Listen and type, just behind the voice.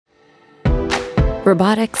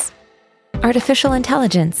robotics, artificial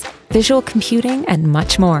intelligence, visual computing, and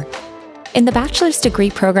much more. In the bachelor's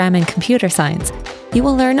degree program in computer science, you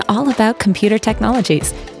will learn all about computer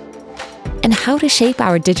technologies and how to shape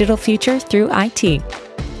our digital future through IT.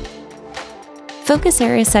 Focus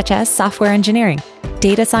areas such as software engineering,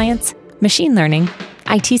 data science, machine learning,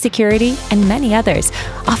 IT security, and many others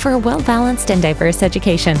offer a well-balanced and diverse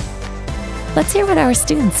education. Let's hear what our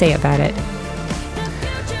students say about it.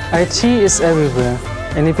 IT is everywhere,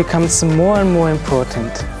 and it becomes more and more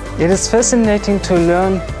important. It is fascinating to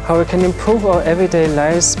learn how we can improve our everyday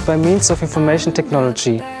lives by means of information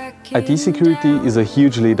technology. IT security is a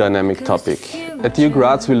hugely dynamic topic. At TU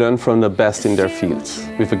Graz we learn from the best in their fields,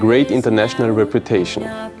 with a great international reputation,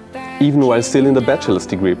 even while still in the bachelor's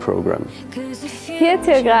degree program. Here at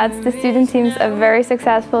TU Graz, the student teams are very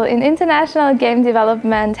successful in international game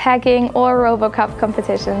development, hacking or RoboCup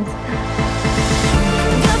competitions.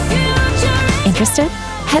 Interested?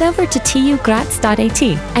 Head over to tugraz.at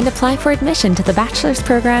and apply for admission to the bachelor's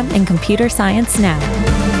program in computer science now.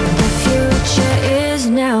 The future is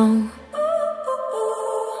now.